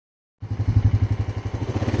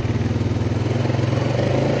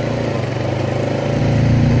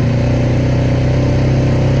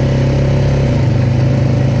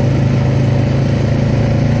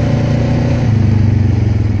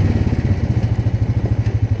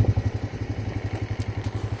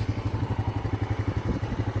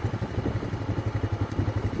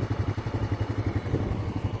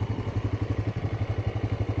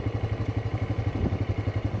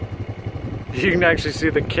you can actually see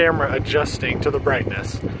the camera adjusting to the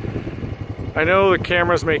brightness. I know the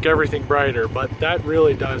cameras make everything brighter, but that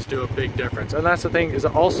really does do a big difference. And that's the thing, is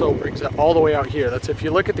it also brings it all the way out here. That's if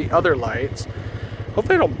you look at the other lights,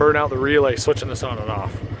 hopefully I don't burn out the relay switching this on and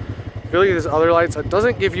off. If you look at these other lights, it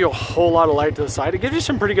doesn't give you a whole lot of light to the side. It gives you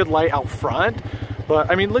some pretty good light out front,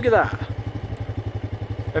 but I mean, look at that.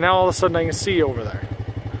 And now all of a sudden I can see over there.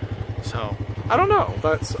 So, I don't know,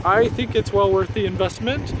 I think it's well worth the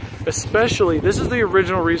investment, especially, this is the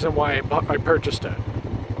original reason why I purchased it.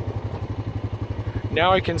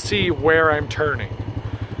 Now I can see where I'm turning.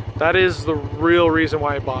 That is the real reason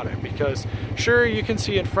why I bought it, because sure, you can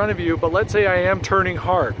see in front of you, but let's say I am turning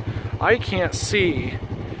hard. I can't see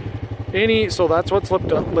any, so that's what's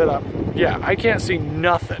lit up. Yeah, I can't see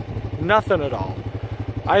nothing at all.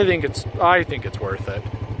 I think it's worth it.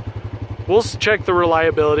 We'll check the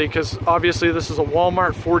reliability, because obviously this is a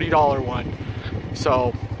Walmart $40 one.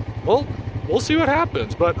 So we'll see what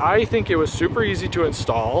happens, but I think it was super easy to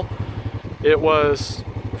install. It was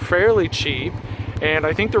fairly cheap, and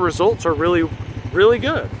I think the results are really, really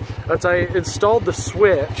good. I installed the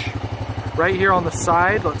switch right here on the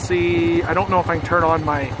side. Let's see, I don't know if I can turn on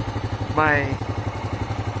my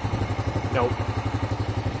nope,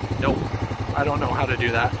 I don't know how to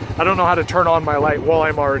do that. I don't know how to turn on my light while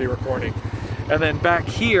I'm already recording. And then back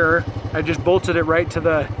here, I just bolted it right to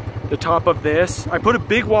the top of this. I put a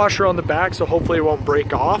big washer on the back, so hopefully it won't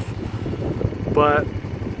break off. But,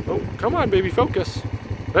 oh, come on, baby, focus.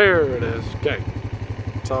 There it is, okay.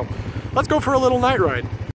 So, let's go for a little night ride.